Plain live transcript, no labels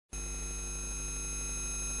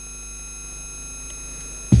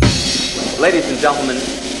Ladies and gentlemen.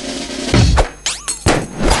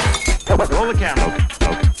 Roll the camera.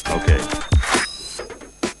 Okay.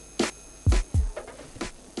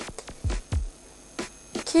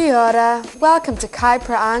 Kia ora. Welcome to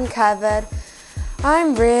Kaipara Uncovered.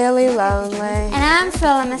 I'm really lonely. And I'm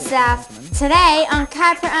feeling myself. Today on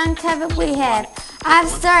Kaipara Uncovered we have I have a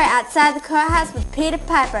story outside the courthouse with Peter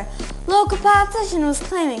Piper. Local politician was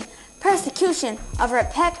claiming persecution over a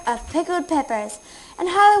peck of pickled peppers. And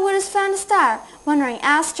Hollywood has found a star wandering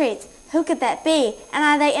our streets. Who could that be? And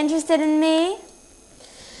are they interested in me?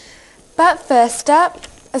 But first up,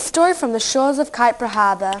 a story from the shores of Kaipara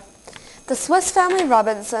Harbour. The Swiss family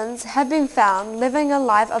Robinsons have been found living a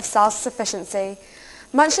life of self-sufficiency,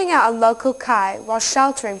 munching out a local kai while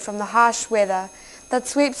sheltering from the harsh weather that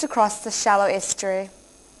sweeps across the shallow estuary.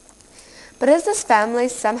 But is this family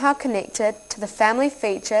somehow connected to the family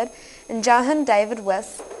featured in Johann David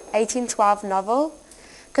Wyss' 1812 novel?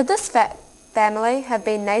 Could this family have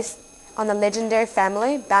been based on the legendary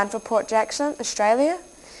family bound for Port Jackson, Australia,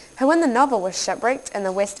 who in the novel was shipwrecked in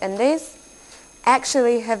the West Indies,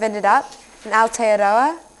 actually have ended up in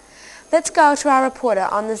Aotearoa? Let's go to our reporter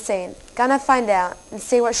on the scene, Gunnar, find out and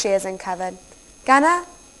see what she has uncovered. Gunnar?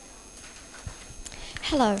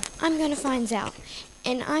 Hello, I'm going to find out,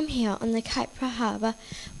 and I'm here on the Kaipara Harbour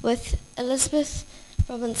with Elizabeth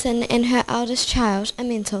Robinson and her eldest child,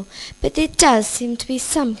 Amental, but there does seem to be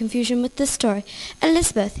some confusion with this story.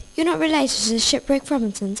 Elizabeth, you're not related to the shipwrecked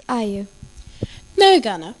Robinsons, are you? No,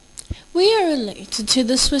 Gunnar. We are related to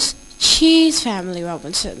the Swiss cheese family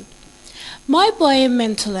Robinson. My boy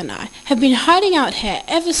Amental and I have been hiding out here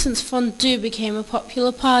ever since fondue became a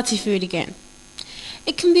popular party food again.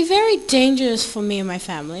 It can be very dangerous for me and my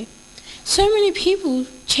family. So many people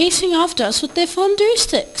chasing after us with their fondue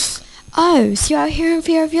sticks. Oh, so you're out here in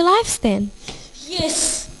fear of your lives then?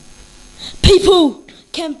 Yes, people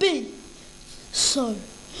can be so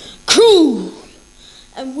cruel,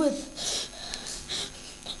 and with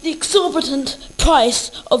the exorbitant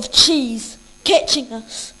price of cheese, catching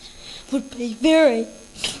us would be very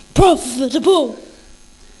profitable.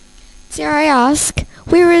 Dare I ask,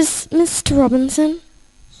 where is Mr. Robinson?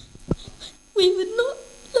 We would not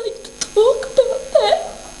like to talk about that.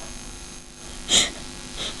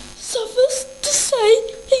 Suffice to say,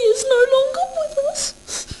 he is no longer with us.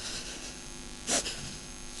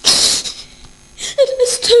 It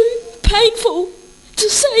is too painful to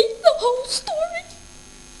say the whole story.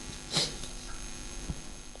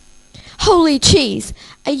 Holy cheese!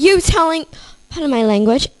 Are you telling, pardon my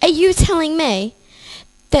language, are you telling me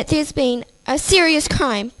that there's been a serious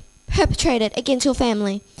crime perpetrated against your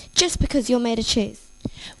family just because you're made of cheese?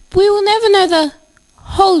 We will never know the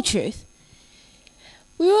whole truth.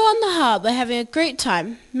 We were on the harbour having a great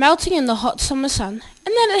time, melting in the hot summer sun,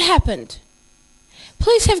 and then it happened.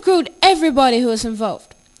 Police have grilled everybody who was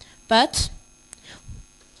involved, but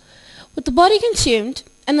with the body consumed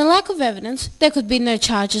and the lack of evidence, there could be no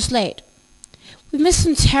charges laid. We miss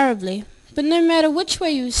them terribly, but no matter which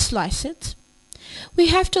way you slice it, we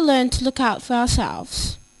have to learn to look out for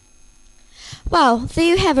ourselves. Well, there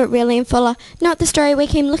you have it really in fuller. Not the story we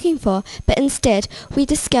came looking for, but instead we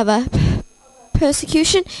discover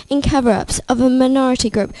persecution and cover-ups of a minority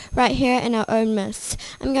group right here in our own midst.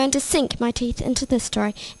 I'm going to sink my teeth into this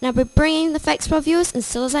story, and I'll be bringing the facts for our viewers as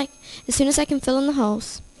soon as I can fill in the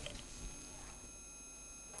holes.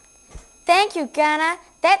 Thank you, Gunnar.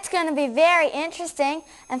 That's going to be very interesting.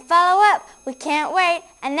 And follow up. We can't wait.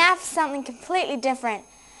 And now for something completely different.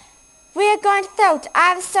 We are going to throw to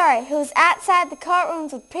Ivor Story, who is outside the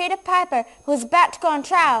courtrooms with Peter Piper, who is about to go on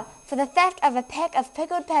trial for the theft of a peck of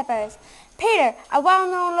pickled peppers. Peter, a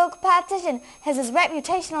well-known local politician, has his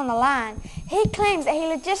reputation on the line. He claims that he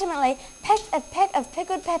legitimately picked a peck of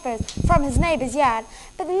pickled peppers from his neighbor's yard,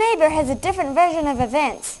 but the neighbor has a different version of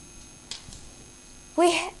events.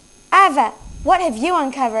 Ivor, what have you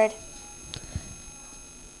uncovered?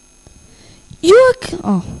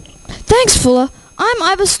 Thanks, Fuller. I'm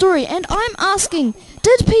Ivor Story, and I'm asking,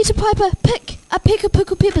 did Peter Piper pick a peck of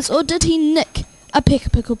pickled peppers, or did he nick a peck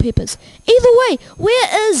of pickled peppers? Either way,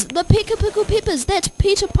 where is the peck of pickled peppers that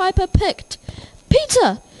Peter Piper picked?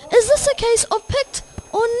 Peter, is this a case of picked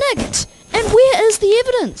or nicked? And where is the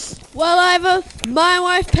evidence? Well, Ivor, my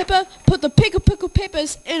wife Pippa put the peck of pickled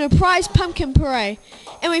peppers in a prize pumpkin puree,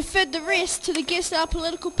 and we fed the rest to the guests at our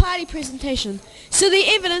political party presentation. So the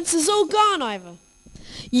evidence is all gone, Ivor.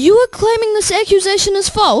 You are claiming this accusation is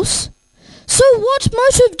false? So what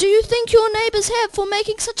motive do you think your neighbours have for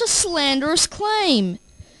making such a slanderous claim?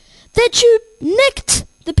 That you nicked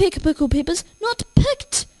the peck of pickled peppers, not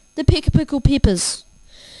picked the peck of pickled peppers.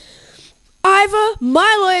 I Ivor,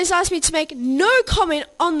 my lawyers asked me to make no comment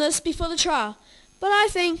on this before the trial, but I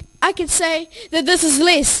think I could say that this is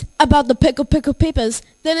less about the pickle peppers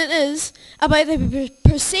than it is about the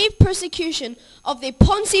perceived persecution of the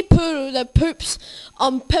Ponzi poodle that poops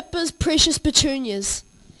on Pippa's precious petunias.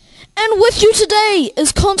 And with you today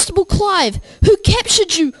is Constable Clive, who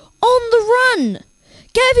captured you on the run.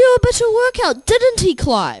 Gave you a bit of workout, didn't he,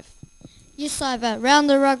 Clive? Yes, Ivor. Round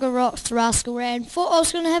the rug of rocks the rascal ran. Thought I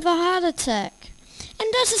was going to have a heart attack.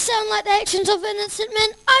 And does it sound like the actions of innocent men?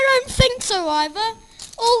 I don't think so, Ivor.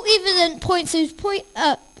 All evidence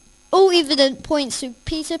points to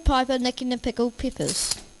Peter Piper nicking the pickled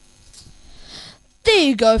peppers. There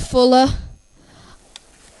you go, Fuller.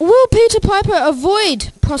 Will Peter Piper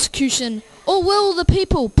avoid prosecution, or will the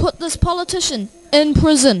people put this politician in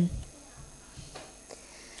prison?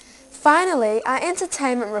 Finally, our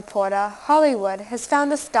entertainment reporter, Hollywood, has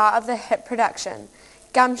found the star of the hit production,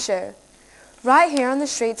 Gumshoe, right here on the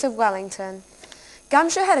streets of Wellington.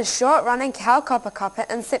 Gumshoe had a short run in Kaukapakapa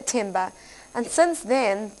in September, and since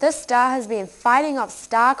then, this star has been fighting off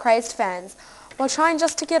star-crazed fans while trying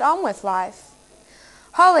just to get on with life.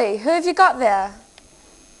 Holly, who have you got there?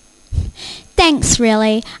 Thanks,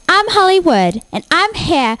 really. I'm Hollywood, and I'm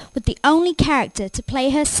here with the only character to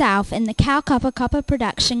play herself in the Kaukapakapa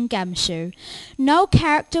production Gumshoe. No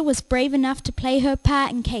character was brave enough to play her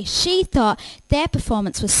part in case she thought their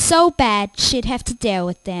performance was so bad she'd have to deal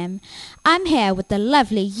with them. I'm here with the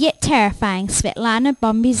lovely yet terrifying Svetlana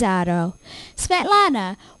Bombizaro.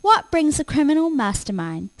 Svetlana, what brings a criminal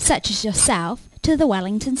mastermind, such as yourself, to the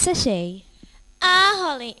Wellington city?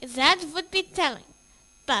 Holly, that would be telling.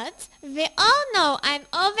 But we all know I'm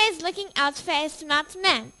always looking out for a smart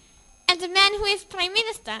man. And a man who is Prime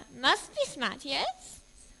Minister must be smart, yes?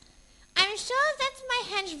 I'm sure that my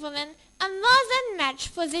henchwomen are more than match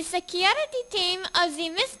for the security team of the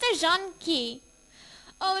Mr. John Key.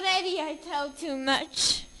 Already I tell too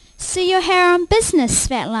much. So you're here on business,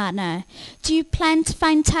 Svetlana. Do you plan to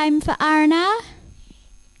find time for R&R?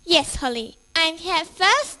 Yes, Holly. I'm here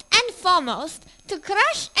first and foremost to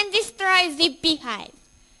crush and destroy the beehive.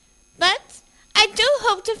 But I do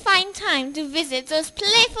hope to find time to visit those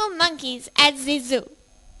playful monkeys at the zoo.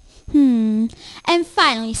 And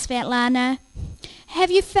finally, Svetlana, have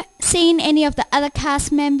you seen any of the other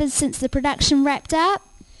cast members since the production wrapped up?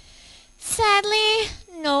 Sadly,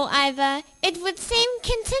 no, Ivor. It would seem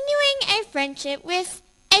continuing a friendship with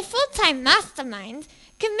a full-time mastermind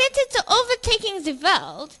committed to overtaking the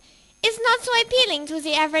world is not so appealing to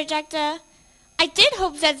the average actor. I did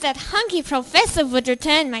hope that hunky professor would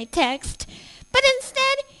return my text, but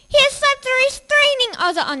instead he has slapped a restraining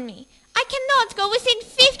order on me. I cannot go within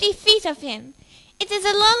 50 feet of him. It is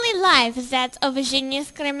a lonely life, that of a genius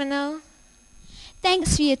criminal.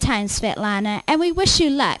 Thanks for your time, Svetlana, and we wish you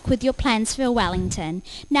luck with your plans for Wellington.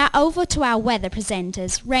 Now over to our weather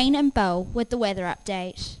presenters, Rain and Bo, with the weather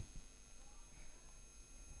update.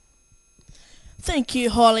 Thank you,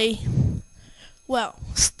 Holly. Well,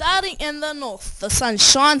 starting in the north, the sun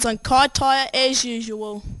shines on Kaitaia as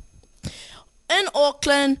usual. In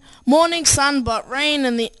Auckland, morning sun but rain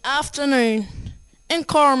in the afternoon. In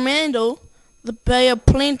Coromandel, the Bay of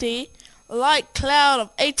Plenty, light cloud of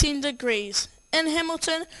 18 degrees. In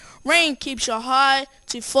Hamilton, rain keeps your high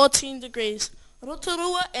to 14 degrees.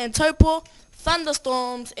 Rotorua and Taupo,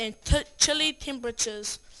 thunderstorms and chilly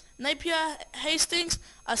temperatures. Napier, Hastings,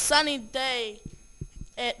 a sunny day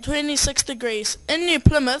at 26 degrees. In New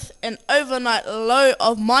Plymouth, an overnight low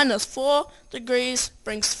of -4 degrees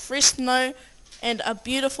brings fresh snow and a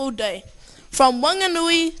beautiful day. From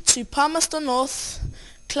Wanganui to Palmerston North,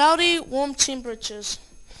 cloudy, warm temperatures.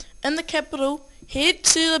 In the capital, head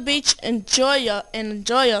to the beach and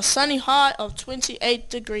enjoy a sunny high of 28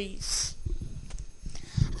 degrees.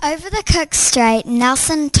 Over the Cook Strait,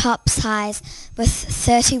 Nelson tops highs with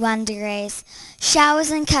 31 degrees. Showers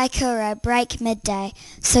in Kaikoura break midday,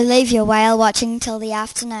 so leave your whale watching till the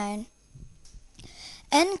afternoon.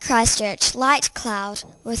 In Christchurch, light cloud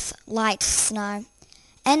with light snow.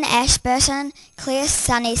 In Ashburton, clear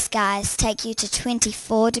sunny skies take you to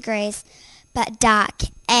 24 degrees, but dark,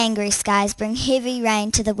 angry skies bring heavy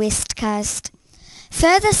rain to the west coast.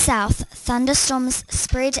 Further south, thunderstorms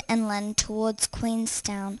spread inland towards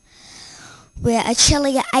Queenstown, where a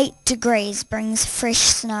chilly 8 degrees brings fresh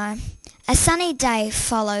snow. A sunny day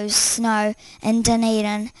follows snow in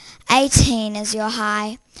Dunedin, 18 is your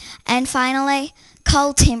high. And finally,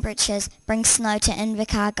 cold temperatures bring snow to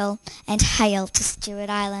Invercargill and hail to Stewart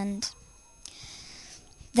Island.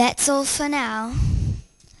 That's all for now.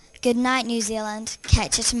 Good night, New Zealand.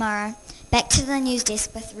 Catch you tomorrow. Back to the news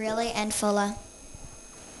desk with Riley and Fuller.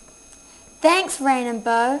 Thanks, Rain and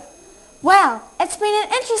Bo. Well, it's been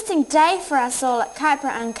an interesting day for us all at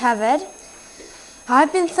Kaipara Uncovered.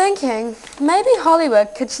 I've been thinking, maybe Hollywood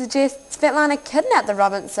could suggest Svetlana kidnap the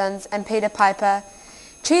Robinsons and Peter Piper.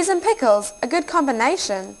 Cheese and pickles, a good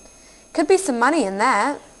combination. Could be some money in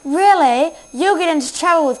that. Really? You'll get into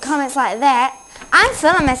trouble with comments like that. I'm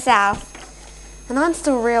feeling myself. And I'm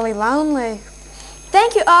still really lonely.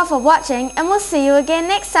 Thank you all for watching, and we'll see you again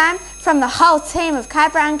next time from the whole team of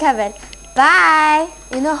Kaipara Uncovered. Bye!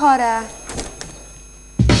 Ina hora.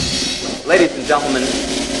 Ladies and gentlemen.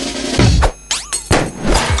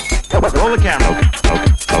 Roll the camera.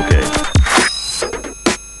 Okay.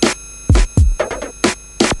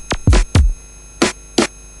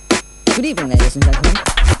 Good evening, ladies and gentlemen.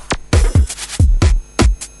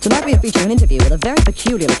 Tonight we are featuring an interview with a very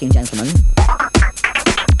peculiar-looking gentleman.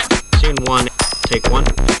 Scene 1, take 1.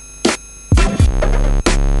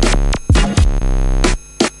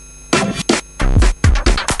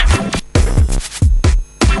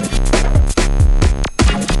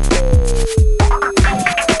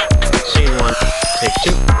 Scene 1, take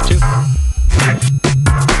 2.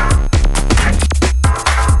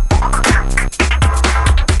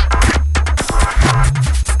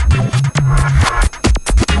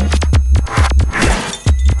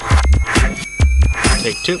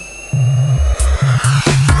 Take 2.